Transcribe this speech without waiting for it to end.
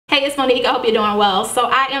Hey, it's Monique. I hope you're doing well. So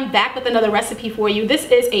I am back with another recipe for you. This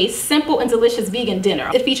is a simple and delicious vegan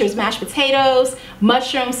dinner. It features mashed potatoes,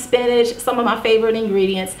 mushrooms, spinach, some of my favorite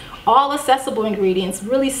ingredients, all accessible ingredients,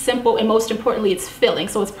 really simple, and most importantly, it's filling.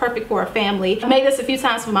 So it's perfect for a family. I made this a few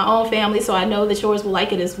times for my own family, so I know that yours will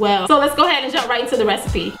like it as well. So let's go ahead and jump right into the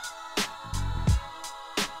recipe.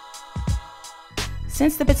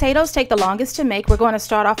 Since the potatoes take the longest to make, we're going to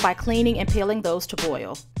start off by cleaning and peeling those to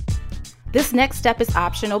boil. This next step is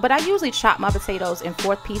optional, but I usually chop my potatoes in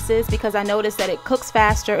fourth pieces because I notice that it cooks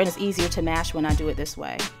faster and it's easier to mash when I do it this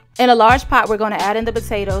way. In a large pot, we're going to add in the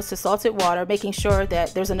potatoes to salted water, making sure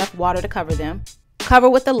that there's enough water to cover them. Cover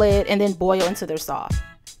with the lid and then boil until they're soft.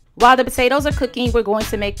 While the potatoes are cooking, we're going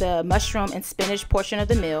to make the mushroom and spinach portion of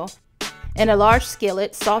the meal. In a large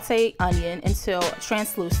skillet, saute onion until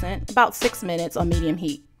translucent, about 6 minutes on medium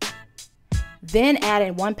heat. Then add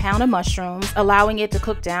in 1 pound of mushrooms, allowing it to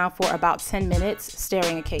cook down for about 10 minutes,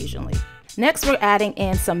 stirring occasionally. Next, we're adding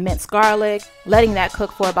in some minced garlic, letting that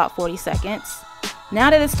cook for about 40 seconds.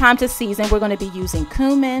 Now that it's time to season, we're going to be using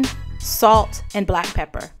cumin, salt, and black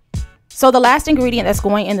pepper. So the last ingredient that's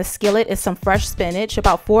going in the skillet is some fresh spinach,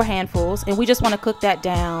 about 4 handfuls, and we just want to cook that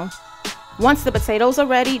down. Once the potatoes are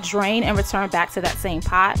ready, drain and return back to that same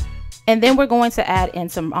pot. And then we're going to add in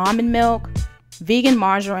some almond milk, vegan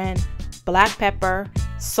margarine, black pepper,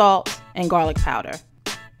 salt, and garlic powder.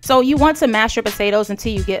 So you want to mash your potatoes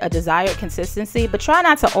until you get a desired consistency, but try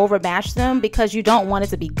not to over mash them because you don't want it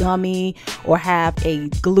to be gummy or have a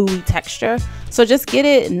gluey texture. So just get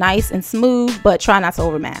it nice and smooth, but try not to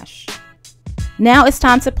over mash. Now it's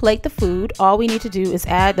time to plate the food. All we need to do is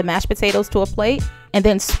add the mashed potatoes to a plate and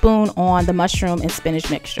then spoon on the mushroom and spinach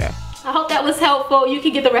mixture. I hope that was helpful. You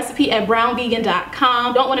can get the recipe at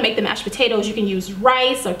brownvegan.com. Don't want to make the mashed potatoes, you can use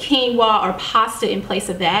rice or quinoa or pasta in place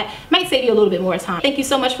of that. Might save you a little bit more time. Thank you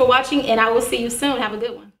so much for watching, and I will see you soon. Have a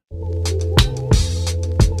good one.